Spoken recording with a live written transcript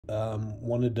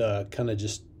wanted to kind of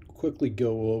just quickly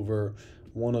go over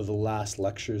one of the last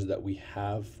lectures that we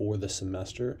have for the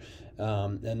semester,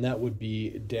 and that would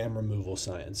be dam removal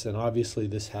science. And obviously,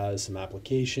 this has some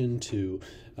application to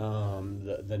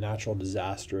the natural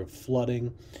disaster of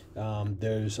flooding.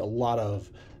 There's a lot of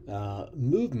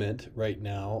movement right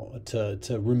now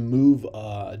to remove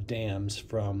dams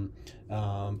from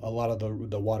a lot of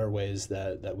the waterways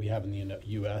that we have in the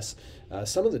U.S.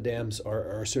 Some of the dams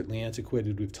are certainly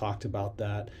antiquated. We've talked about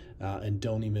that, and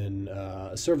don't even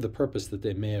serve the purpose that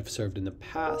they may have served in the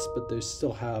past, but they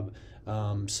still have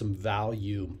some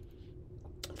value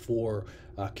for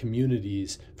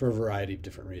communities for a variety of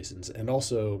different reasons, and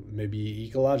also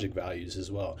maybe ecologic values as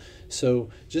well. So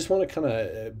just want to kind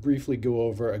of briefly go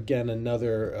over again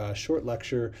another short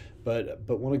lecture, but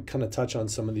want to kind of touch on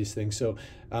some of these things. So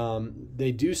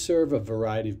they do serve a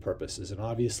variety of purposes, and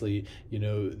obviously,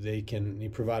 they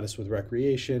can provide us with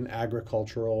recreation,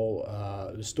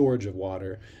 agricultural, storage of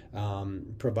water,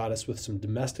 provide us with some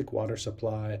domestic water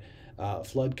supply,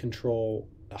 flood control,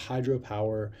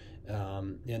 hydropower,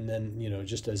 and then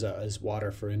just as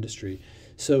water for industry.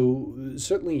 So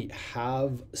certainly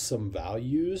have some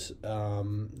values,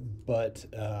 but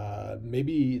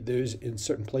maybe there's in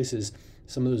certain places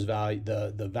some of those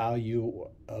the value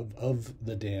of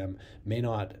the dam may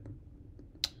not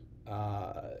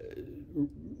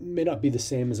be the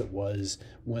same as it was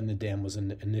when the dam was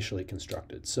initially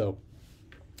constructed. So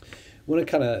want to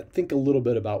kind of think a little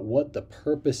bit about what the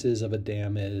purposes of a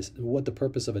dam is, what the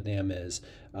purpose of a dam is.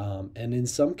 And in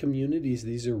some communities,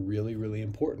 these are really, really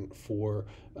important for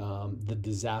the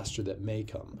disaster that may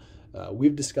come.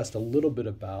 We've discussed a little bit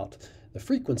about the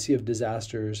frequency of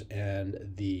disasters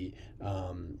and the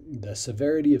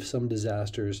severity of some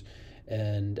disasters,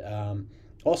 and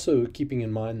also keeping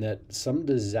in mind that some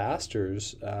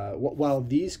disasters, while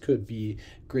these could be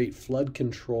great flood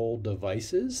control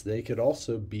devices, they could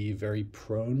also be very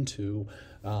prone to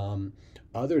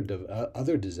other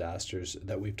disasters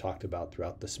that we've talked about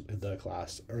throughout the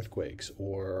class, earthquakes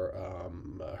or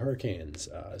hurricanes,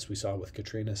 as we saw with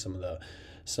Katrina. Some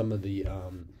of the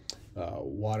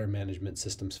water management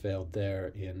systems failed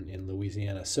there in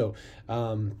Louisiana. So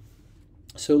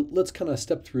let's kind of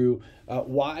step through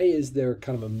why is there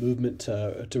kind of a movement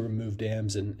to remove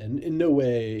dams, and in no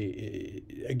way,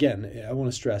 again, I want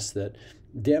to stress that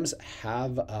dams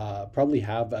probably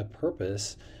have a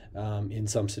purpose in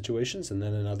some situations, and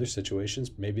then in other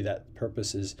situations maybe that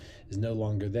purpose is no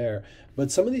longer there.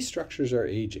 But some of these structures are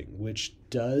aging, which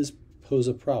does pose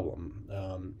a problem.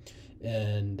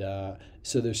 And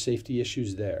so there's safety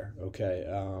issues there, okay,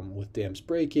 with dams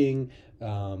breaking.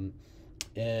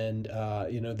 And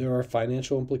there are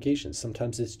financial implications.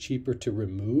 Sometimes it's cheaper to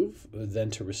remove than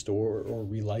to restore or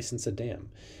relicense a dam,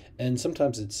 and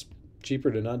sometimes it's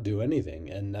cheaper to not do anything,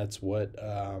 and that's what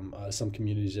some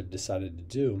communities have decided to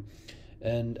do.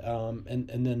 And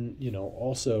then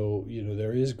also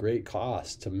there is great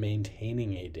cost to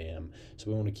maintaining a dam,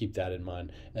 so we want to keep that in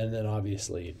mind. And then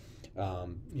obviously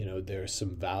there's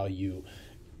some value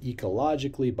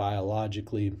ecologically,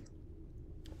 biologically.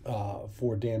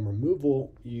 For dam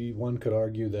removal, one could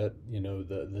argue that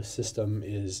the system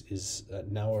is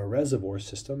now a reservoir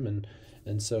system,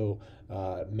 and so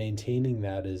maintaining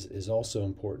that is also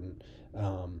important.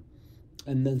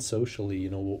 And then socially,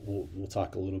 we'll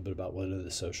talk a little bit about what are the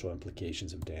social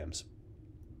implications of dams.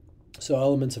 So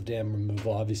elements of dam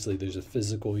removal, obviously, there's a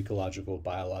physical, ecological,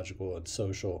 biological, and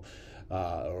social,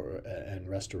 and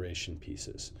restoration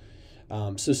pieces.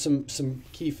 So some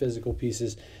key physical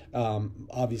pieces.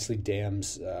 Obviously,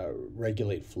 dams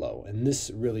regulate flow, and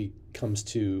this really comes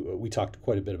to, we talked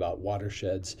quite a bit about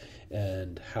watersheds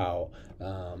and how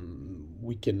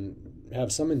we can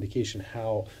have some indication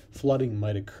how flooding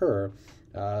might occur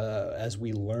as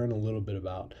we learn a little bit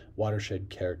about watershed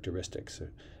characteristics.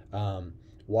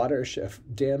 Watershed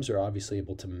dams are obviously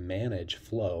able to manage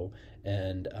flow,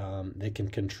 and they can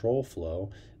control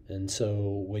flow. And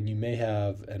so when you may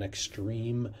have an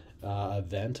extreme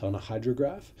event on a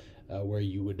hydrograph where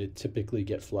you would typically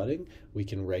get flooding, we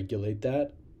can regulate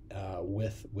that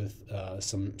with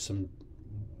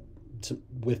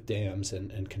dams,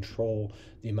 and control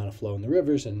the amount of flow in the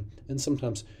rivers, and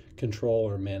sometimes control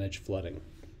or manage flooding.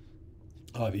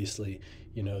 Obviously,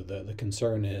 the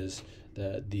concern is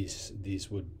that these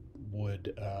would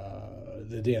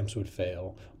the dams would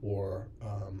fail, or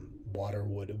the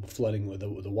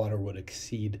water would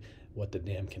exceed what the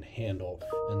dam can handle,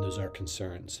 and those are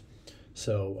concerns.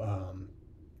 So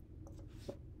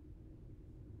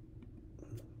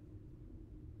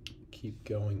keep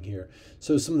going here.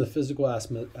 So some of the physical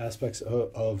aspects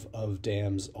of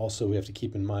dams, also we have to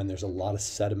keep in mind there's a lot of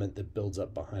sediment that builds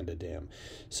up behind a dam.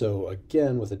 So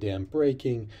again, with a dam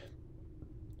breaking,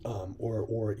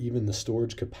 or even the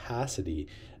storage capacity,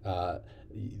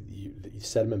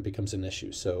 sediment becomes an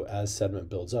issue. So as sediment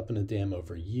builds up in a dam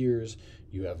over years,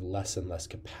 you have less and less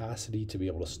capacity to be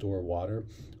able to store water.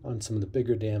 On some of the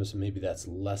bigger dams, maybe that's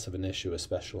less of an issue,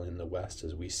 especially in the West,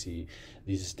 as we see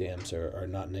these dams are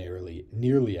not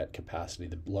nearly at capacity,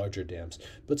 the larger dams.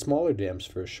 But smaller dams,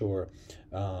 for sure,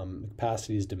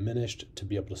 capacity is diminished to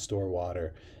be able to store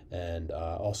water. And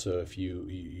also, if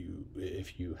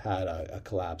you had a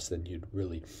collapse, then you'd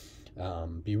really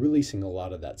be releasing a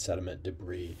lot of that sediment,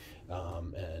 debris,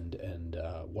 and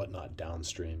whatnot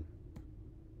downstream.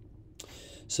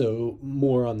 So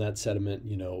more on that sediment,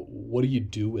 what do you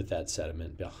do with that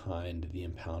sediment behind the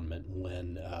impoundment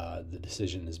when the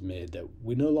decision is made that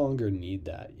we no longer need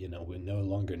that, we no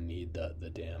longer need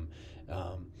the dam.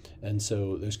 And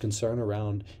so there's concern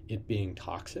around it being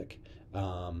toxic.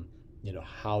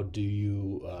 How do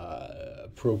you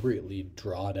appropriately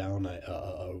draw down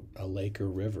a lake or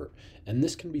river? And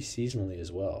this can be seasonally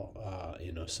as well.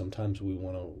 Sometimes we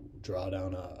want to draw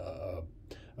down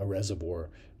a reservoir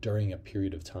during a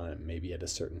period of time, maybe at a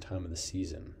certain time of the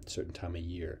season, certain time of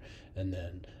year, and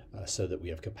then so that we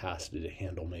have capacity to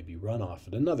handle maybe runoff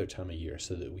at another time of year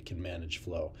so that we can manage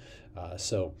flow.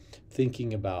 So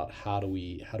thinking about how do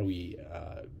we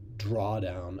draw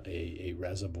down a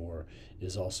reservoir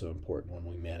is also important when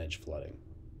we manage flooding.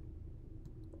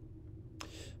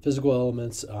 Physical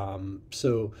elements.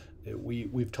 So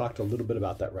we've talked a little bit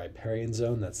about that riparian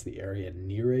zone. That's the area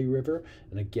near a river.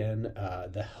 And again,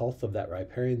 the health of that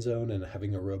riparian zone and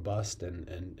having a robust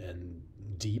and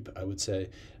deep, I would say,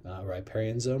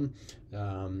 riparian zone,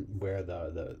 where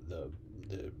the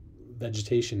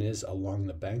vegetation is along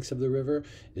the banks of the river,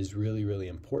 is really, really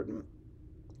important.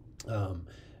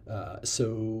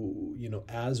 So,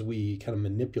 as we kind of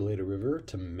manipulate a river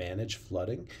to manage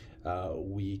flooding,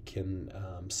 we can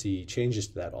see changes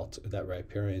to that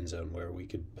riparian zone, where we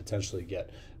could potentially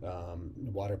get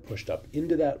water pushed up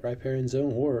into that riparian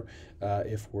zone, or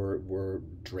if we're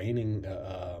draining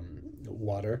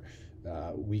water,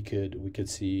 we could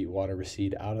see water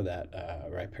recede out of that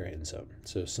riparian zone.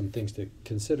 So some things to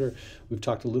consider. We've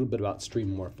talked a little bit about stream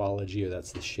morphology, or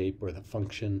that's the shape or the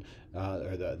function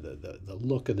or the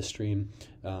look of the stream.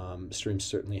 Streams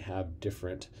certainly have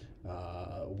different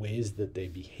ways that they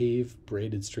behave.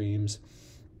 Braided streams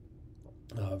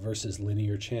versus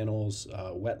linear channels,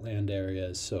 wetland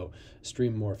areas. So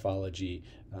stream morphology,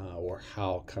 or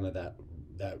how kind of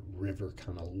that river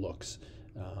kind of looks,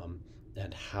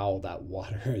 and how that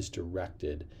water is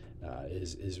directed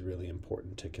is really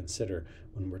important to consider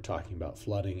when we're talking about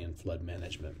flooding and flood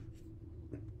management.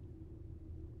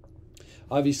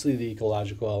 Obviously, the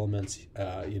ecological elements,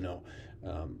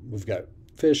 we've got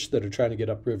fish that are trying to get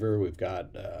upriver. We've got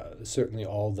certainly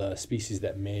all the species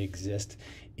that may exist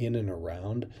in and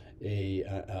around a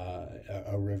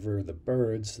river, the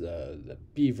birds, the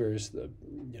beavers, the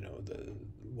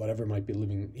whatever might be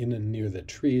living in and near the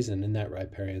trees and in that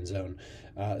riparian zone.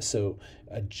 So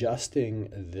adjusting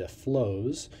the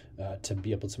flows to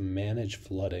be able to manage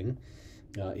flooding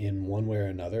in one way or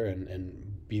another,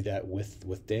 and be that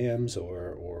with dams,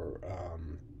 or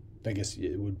I guess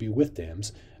it would be with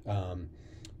dams,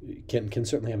 can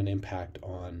certainly have an impact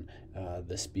on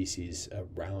the species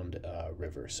around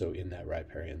river, so in that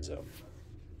riparian zone.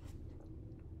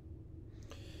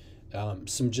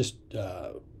 Some just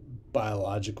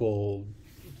biological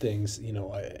things,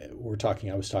 I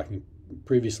was talking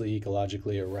previously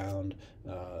ecologically around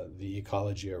the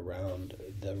ecology around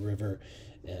the river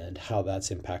and how that's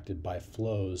impacted by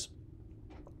flows.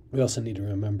 We also need to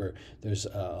remember there's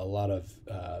a lot of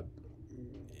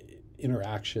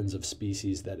interactions of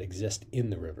species that exist in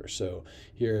the river. So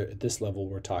here at this level,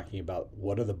 we're talking about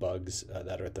what are the bugs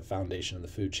that are at the foundation of the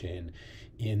food chain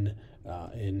in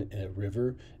a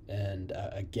river, and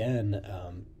again,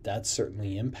 that's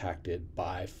certainly impacted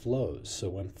by flows. So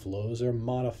when flows are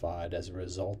modified as a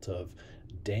result of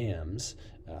dams,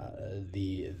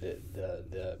 the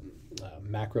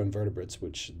macroinvertebrates,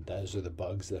 which those are the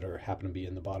bugs that happen to be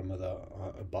in the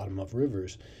bottom of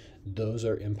rivers, those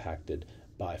are impacted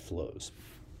by flows.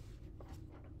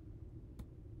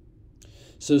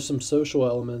 So some social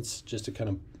elements, just to kind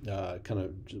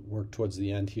of work towards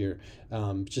the end here.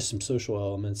 Just some social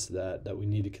elements that we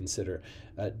need to consider.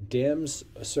 Dams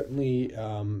certainly,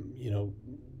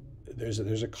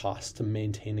 there's a cost to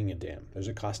maintaining a dam. There's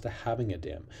a cost to having a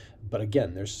dam, but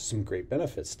again, there's some great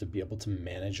benefits to be able to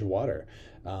manage water,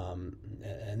 and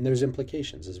there's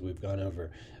implications as we've gone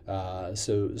over.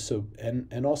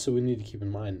 And also we need to keep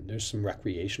in mind there's some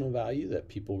recreational value that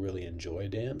people really enjoy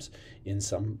dams in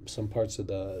some parts of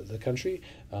the country.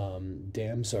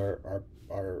 Dams are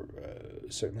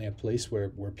certainly a place where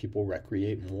people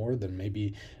recreate more than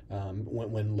maybe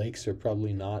when lakes are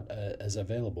probably not as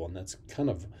available, and that's kind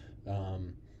of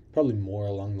probably more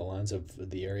along the lines of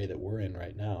the area that we're in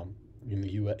right now in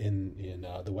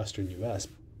the Western U.S.,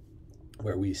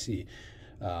 where we see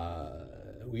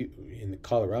we in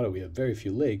Colorado we have very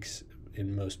few lakes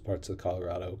in most parts of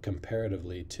Colorado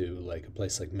comparatively to like a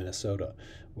place like Minnesota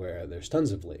where there's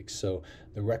tons of lakes. So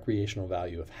the recreational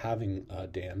value of having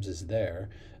dams is there,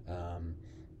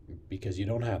 because you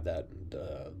don't have that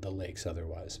the lakes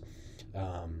otherwise.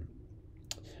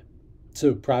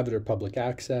 So private or public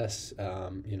access,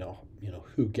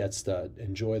 who gets to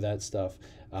enjoy that stuff?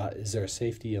 Is there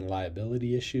safety and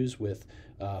liability issues with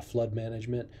flood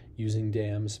management using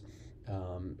dams?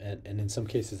 And in some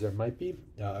cases there might be,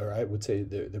 or I would say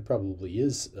there probably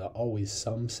is always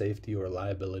some safety or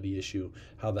liability issue.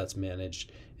 How that's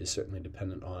managed is certainly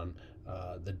dependent on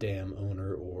the dam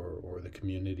owner or the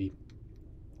community.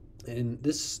 And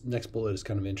this next bullet is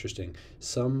kind of interesting.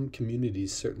 Some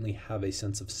communities certainly have a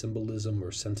sense of symbolism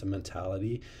or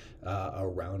sentimentality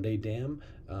around a dam.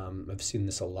 I've seen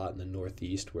this a lot in the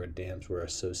Northeast, where dams were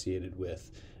associated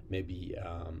with maybe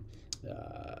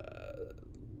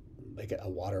like a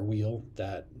water wheel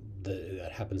that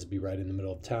happens to be right in the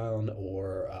middle of town,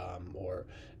 or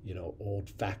old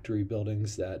factory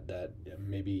buildings that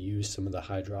maybe use some of the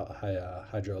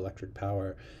hydroelectric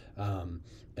power,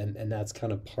 and that's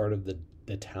kind of part of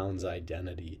the town's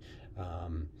identity,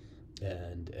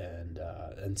 and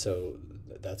so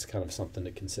that's kind of something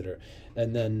to consider.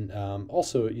 And then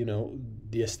also,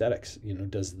 the aesthetics.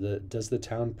 Does the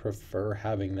town prefer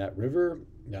having that river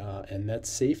and that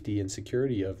safety and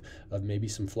security of maybe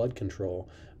some flood control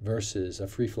versus a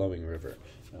free flowing river?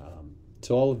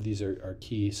 So all of these are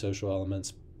key social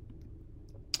elements.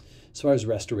 As far as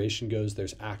restoration goes,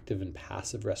 there's active and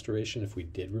passive restoration. If we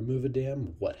did remove a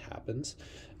dam, what happens?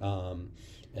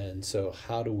 And so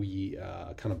how do we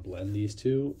kind of blend these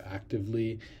two?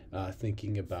 Actively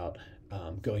thinking about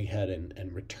going ahead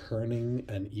and returning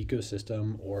an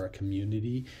ecosystem or a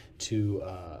community to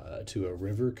a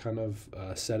river kind of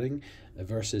setting,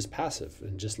 versus passive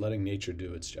and just letting nature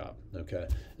do its job. Okay,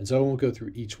 and so I won't go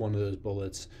through each one of those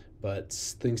bullets, but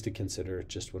things to consider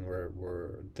just when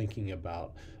we're thinking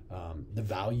about the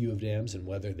value of dams and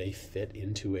whether they fit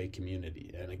into a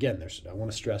community. And again, I want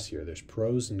to stress here, there's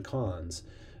pros and cons,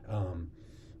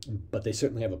 but they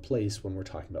certainly have a place when we're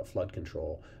talking about flood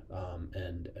control,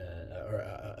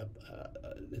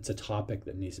 it's a topic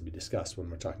that needs to be discussed when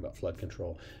we're talking about flood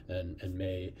control, and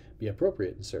may be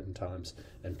appropriate in certain times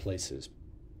and places.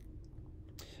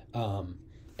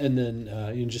 And then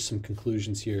just some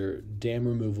conclusions here. Dam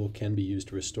removal can be used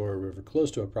to restore a river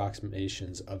close to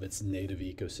approximations of its native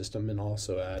ecosystem, and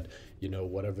also add,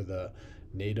 whatever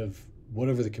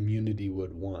the community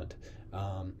would want.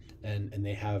 And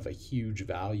they have a huge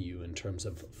value in terms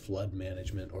of flood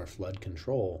management or flood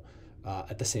control.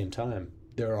 At the same time,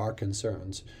 there are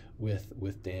concerns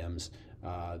with dams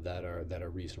that are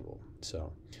reasonable.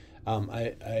 So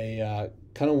I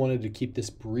kind of wanted to keep this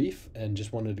brief and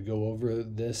just wanted to go over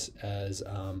this as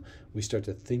we start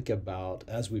to think about,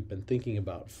 as we've been thinking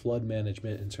about flood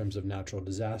management in terms of natural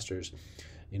disasters.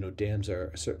 Dams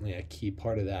are certainly a key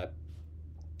part of that.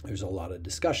 There's a lot of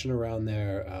discussion around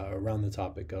there, around the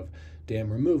topic of dam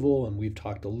removal, and we've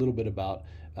talked a little bit about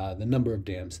the number of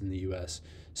dams in the U.S.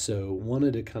 So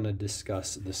wanted to kind of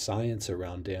discuss the science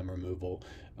around dam removal,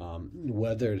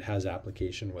 whether it has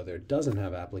application, whether it doesn't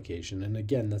have application. And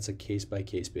again, that's a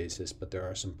case-by-case basis, but there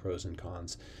are some pros and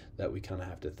cons that we kind of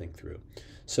have to think through.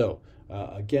 So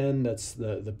again, that's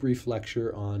the brief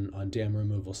lecture on dam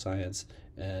removal science,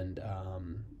 and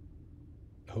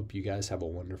hope you guys have a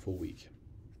wonderful week.